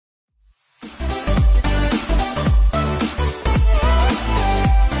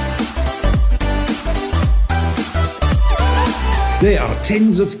There are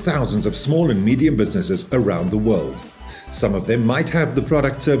tens of thousands of small and medium businesses around the world. Some of them might have the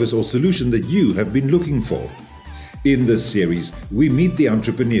product, service, or solution that you have been looking for. In this series, we meet the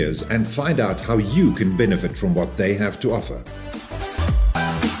entrepreneurs and find out how you can benefit from what they have to offer.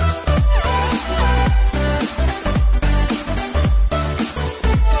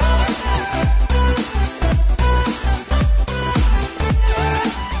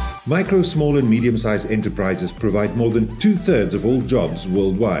 Micro, small and medium-sized enterprises provide more than 2/3 of all jobs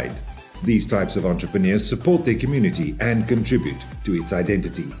worldwide. These types of entrepreneurs support their community and contribute to its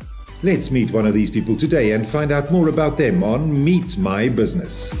identity. Let's meet one of these people today and find out more about them on Meet My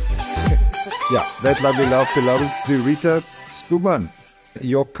Business. Yeah, that lovely laugh belongs to Rita Schoeman,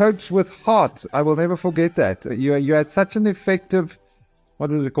 your coach with heart. I will never forget that. You had such an effective, what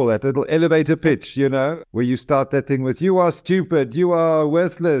do they call that, little elevator pitch, where you start that thing with, you are stupid, you are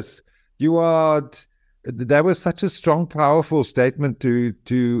worthless, that was such a strong, powerful statement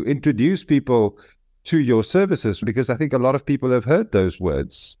to introduce people to your services, because I think a lot of people have heard those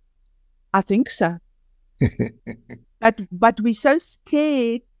words. I think so. but we're so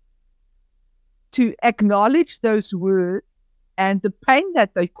scared to acknowledge those words and the pain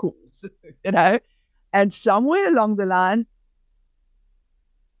that they cause, and somewhere along the line,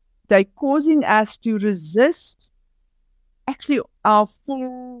 they're causing us to resist actually our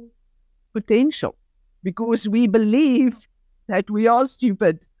full potential because we believe that we are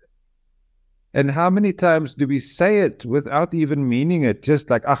stupid. And how many times do we say it without even meaning it? Just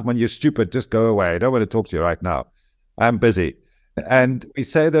like, man, you're stupid, just go away. I don't want to talk to you right now. I'm busy. And we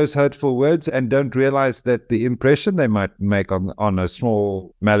say those hurtful words and don't realize that the impression they might make on a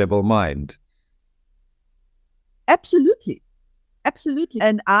small, malleable mind. Absolutely. Absolutely.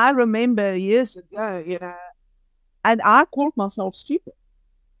 And I remember years ago, and I called myself stupid.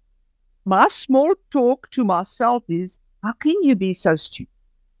 My small talk to myself is, how can you be so stupid?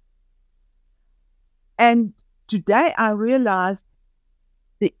 And today I realize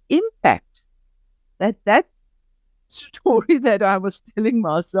the impact that story that I was telling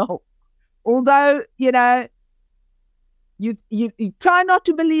myself, although, you try not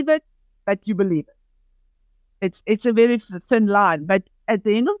to believe it, but you believe it. It's a very thin line, but at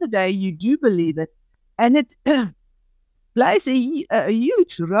the end of the day, you do believe it, and it plays a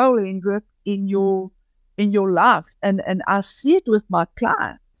huge role in your life. And I see it with my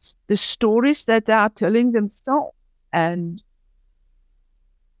clients, the stories that they are telling themselves, and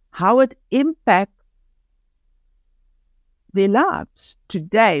how it impacts their lives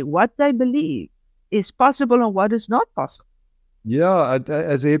today. What they believe is possible and what is not possible. Yeah,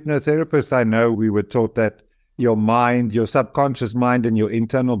 as a hypnotherapist, I know we were taught that your mind, your subconscious mind, and your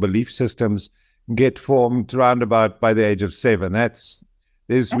internal belief systems get formed round about by the age of 7.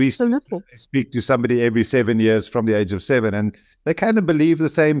 We speak to somebody every 7 years from the age of 7, and they kind of believe the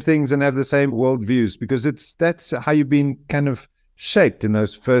same things and have the same worldviews because that's how you've been kind of shaped in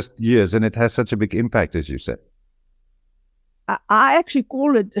those first years, and it has such a big impact, as you said. I actually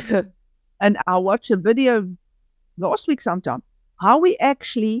call it, and I watched a video last week sometime, how we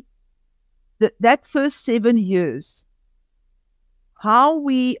actually that first 7 years, how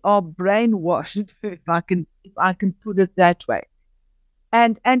we are brainwashed, if I can put it that way.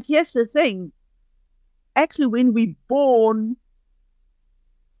 And here's the thing. Actually, when we're born,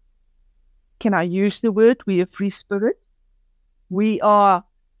 can I use the word? We're a free spirit. We are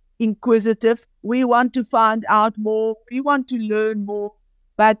inquisitive. We want to find out more. We want to learn more.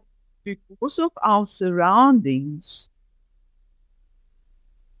 But because of our surroundings,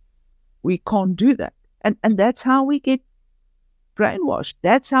 we can't do that. And that's how we get brainwashed.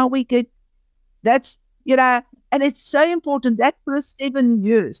 That's how we get, and it's so important. That first 7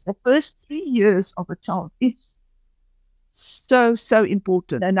 years, the first 3 years of a child is so, so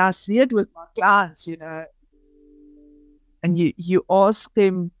important. And I see it with my clients, and you ask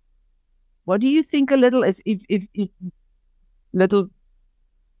them, what do you think a little, if little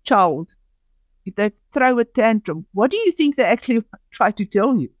child, if they throw a tantrum, what do you think they actually try to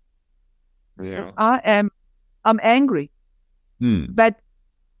tell you? Yeah. I'm angry. But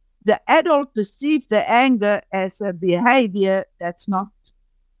the adult perceives the anger as a behavior that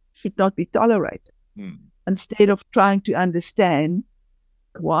should not be tolerated. Instead of trying to understand,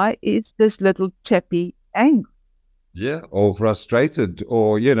 why is this little chappy angry? Yeah, or frustrated,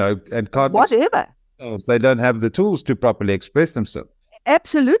 or, and can't. Whatever. They don't have the tools to properly express themselves.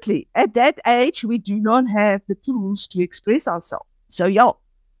 Absolutely. At that age, we do not have the tools to express ourselves. So,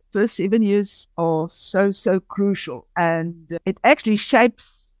 first 7 years are so, so crucial, and it actually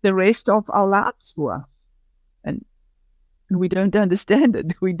shapes the rest of our lives for us. And we don't understand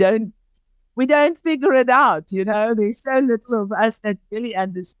it. We we don't figure it out. There's so little of us that really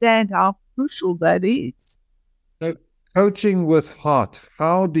understand how crucial that is. So, coaching with heart,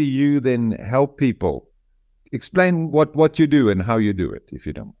 how do you then help people? Explain what you do and how you do it, if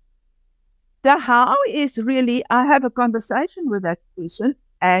you don't. The how is really, I have a conversation with that person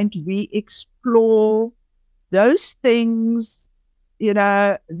and we explore those things,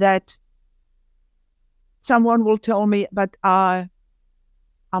 that someone will tell me, but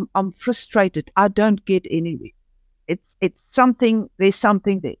I'm frustrated. I don't get anywhere. It's something, there's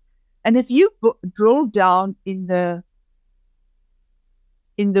something there. And if you drill down in the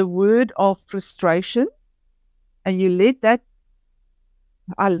word of frustration, and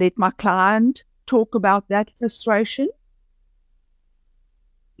I let my client talk about that frustration,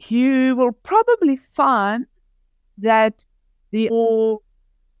 you will probably find that the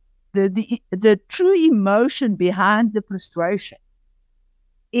true emotion behind the frustration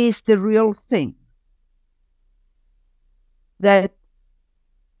is the real thing that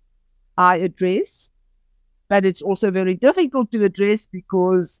I address, but it's also very difficult to address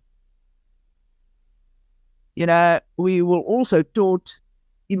because we will also taught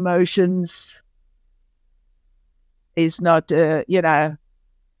emotions is not a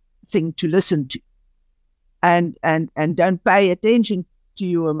thing to listen to, and don't pay attention to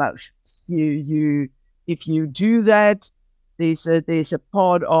your emotions. If you do that, there's a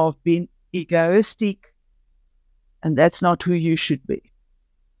part of being egoistic, and that's not who you should be.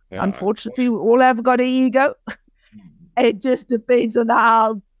 Yeah, unfortunately, we all have got an ego. It just depends on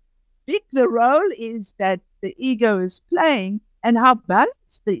how big the role is that the ego is playing and how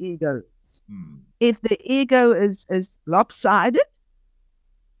balanced the ego is. If the ego is lopsided,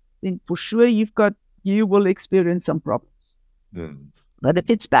 then for sure you will experience some problems. But if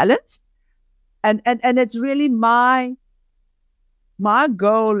it's balanced, and it's really my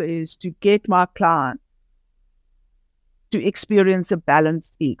goal is to get my client to experience a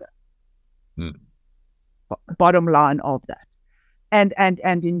balanced ego. Bottom line of that. And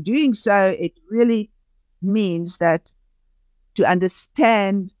in doing so, it really means that to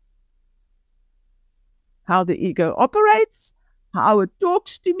understand how the ego operates, how it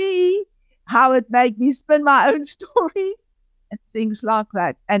talks to me, how it makes me spin my own stories, and things like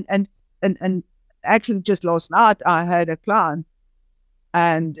that. And actually, just last night, I had a client,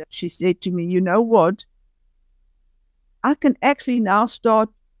 and she said to me, "You know what? I can actually now start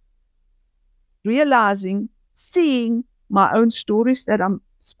realizing, seeing my own stories that I'm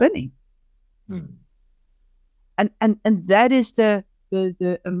spinning." And that is the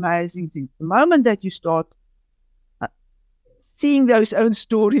amazing thing. The moment that you start seeing those own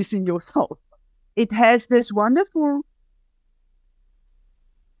stories in yourself, it has this wonderful,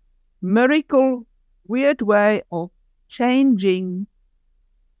 miracle, weird way of changing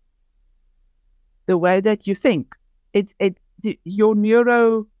the way that you think. Your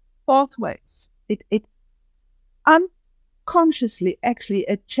neuro pathways. It unconsciously, actually,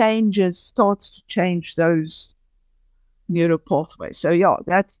 starts to change those neural pathways. So yeah,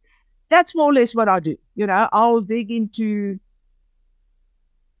 that's more or less what I do. I'll dig into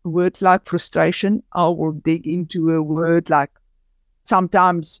words like frustration. I will dig into a word like,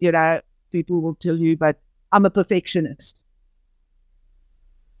 sometimes, people will tell you, but I'm a perfectionist.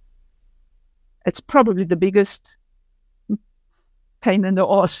 It's probably the biggest pain in the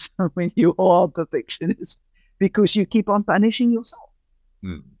ass when you are a perfectionist, because you keep on punishing yourself.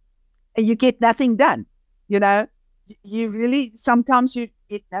 And you get nothing done. You really, sometimes you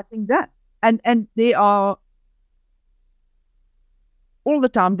get nothing done. And there are, all the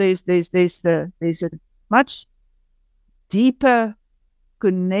time, there's a much deeper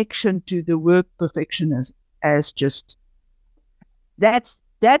connection to the word perfectionism as just, that's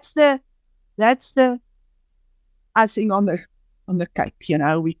the icing on the cake.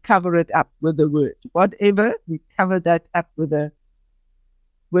 We cover it up with the word, whatever, we cover that up with a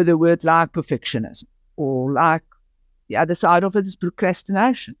word like perfectionism, or like the other side of it is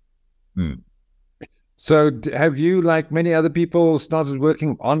procrastination. So have you, like many other people, started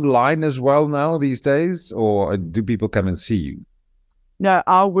working online as well now these days, or do people come and see you? No,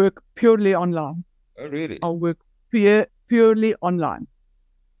 I work purely online. Oh, really? I work purely online.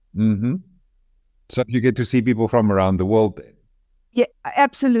 So you get to see people from around the world then? Yeah,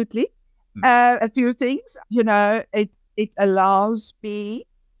 absolutely. A few things, it allows me,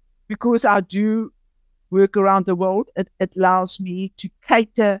 because I do work around the world, it allows me to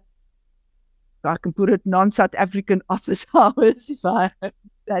cater, if I can put it, non-South African office hours, if I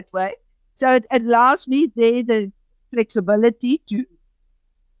that way. So it allows me there the flexibility to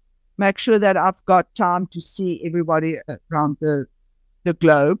make sure that I've got time to see everybody around the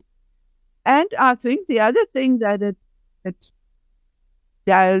globe. And I think the other thing that it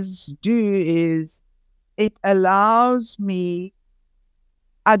does do is it allows me,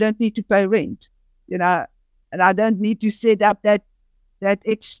 I don't need to pay rent, and I don't need to set up that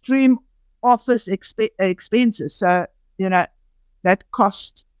extreme office expenses. So, that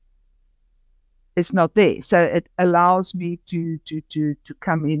cost is not there. So it allows me to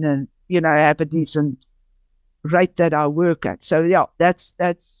come in and, have a decent rate that I work at. So yeah, that's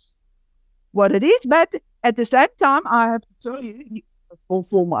what it is. But at the same time, I have to tell you,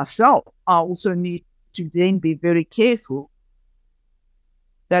 for myself, I also need to then be very careful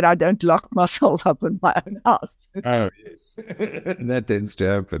that I don't lock myself up in my own house. Oh, yes. That tends to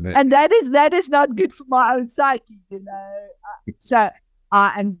happen. And that is not good for my own psyche, So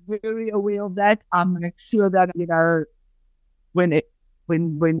I am very aware of that. I make sure that, when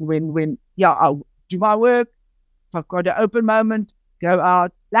I'll do my work. If I've got an open moment, go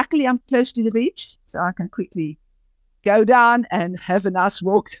out. Luckily, I'm close to the beach, so I can quickly go down and have a nice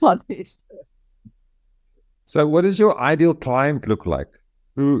walk down this. So what does your ideal client look like?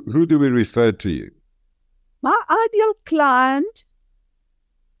 Who do we refer to you? My ideal client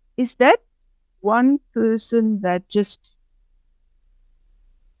is that one person that just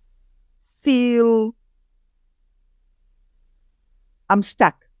feel I'm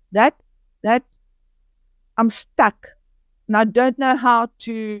stuck. That I'm stuck and I don't know how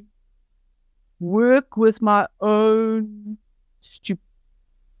to work with my own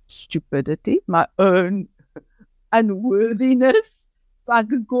stupidity, my own unworthiness, if I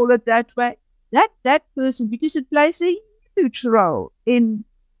could call it that way. That person, because it plays a huge role in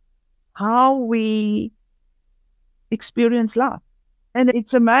how we experience life. And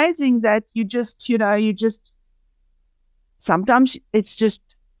it's amazing that you just sometimes it's just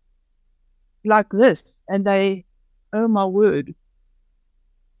like this, and they, oh my word,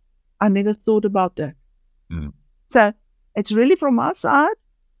 I never thought about that. Mm. So it's really from my side.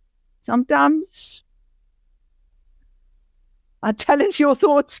 Sometimes I challenge your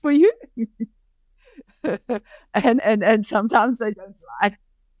thoughts for you. and sometimes they don't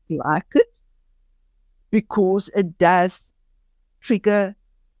like it because it does trigger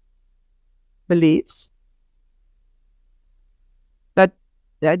beliefs. But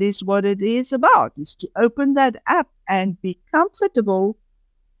that is what it is about, is to open that up and be comfortable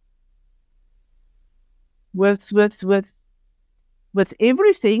with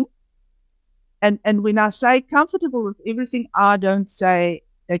everything. And when I say comfortable with everything, I don't say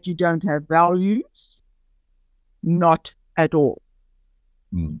that you don't have values. Not at all.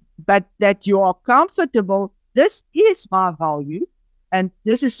 Mm. But that you are comfortable, this is my value, and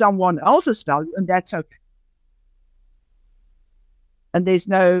this is someone else's value, and that's okay. And there's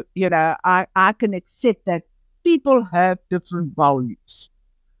no, I can accept that people have different values.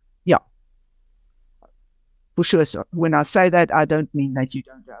 Yeah. For sure. So when I say that, I don't mean that you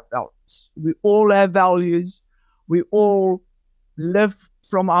don't have values. We all have values. We all live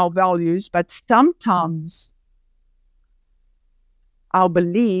from our values, but sometimes our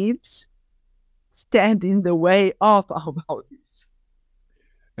beliefs stand in the way of our values.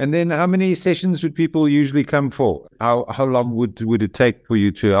 And then how many sessions would people usually come for? How long would it take for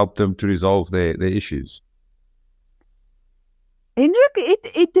you to help them to resolve their issues? Hendrik,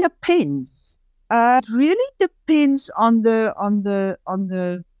 it depends. It really depends on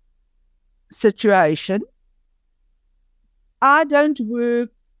the situation. I don't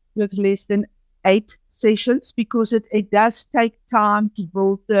work with less than 8 sessions because it does take time to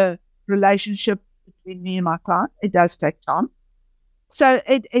build the relationship between me and my client. It does take time. So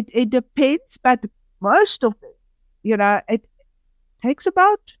it depends, but most of it, it takes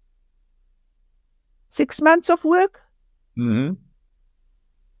about 6 months of work. Mm-hmm.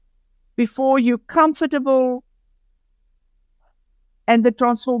 Before you're comfortable and the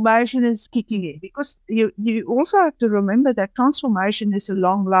transformation is kicking in. Because you also have to remember that transformation is a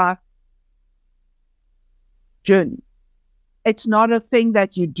long life journey. It's not a thing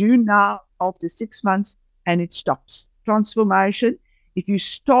that you do now after 6 months and it stops. Transformation, if you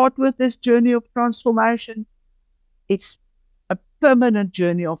start with this journey of transformation, it's a permanent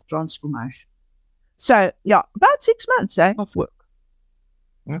journey of transformation. So, yeah, about 6 months of work.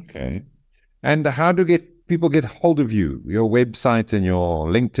 Okay. And how do people get hold of you? Your website and your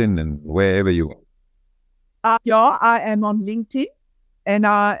LinkedIn and wherever you are? I am on LinkedIn, and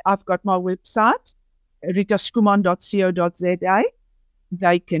I've got my website, ritaschoeman.co.za.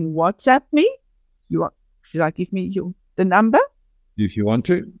 They can WhatsApp me. Should I give me the number? If you want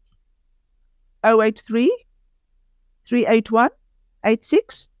to. 083 381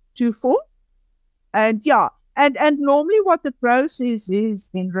 8624. And yeah, And normally what the process is,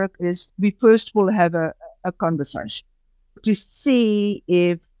 Hendrik, is we first will have a conversation to see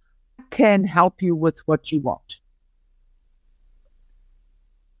if I can help you with what you want.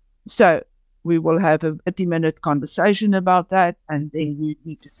 So we will have a 30-minute conversation about that, and then you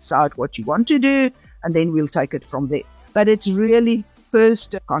need to decide what you want to do, and then we'll take it from there. But it's really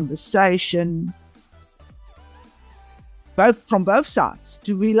first a conversation, from both sides.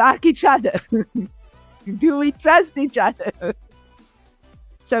 Do we like each other? Do we trust each other?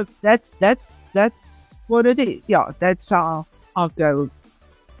 So that's what it is. Yeah, that's how I'll go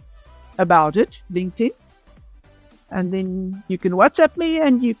about it, LinkedIn. And then you can WhatsApp me,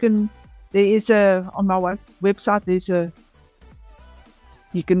 and there is on my website,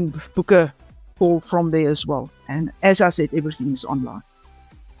 you can book a call from there as well. And as I said, everything is online.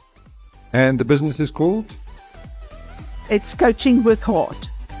 And the business is called? It's Coaching with Heart.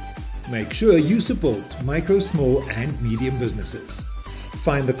 Make sure you support micro, small and medium businesses.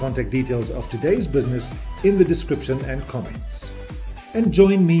 Find the contact details of today's business in the description and comments. And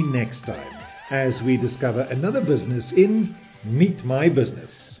join me next time as we discover another business in Meet My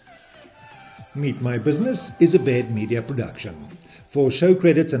Business. Meet My Business is a Baird Media production. For show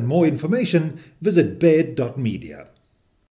credits and more information, visit baird.media.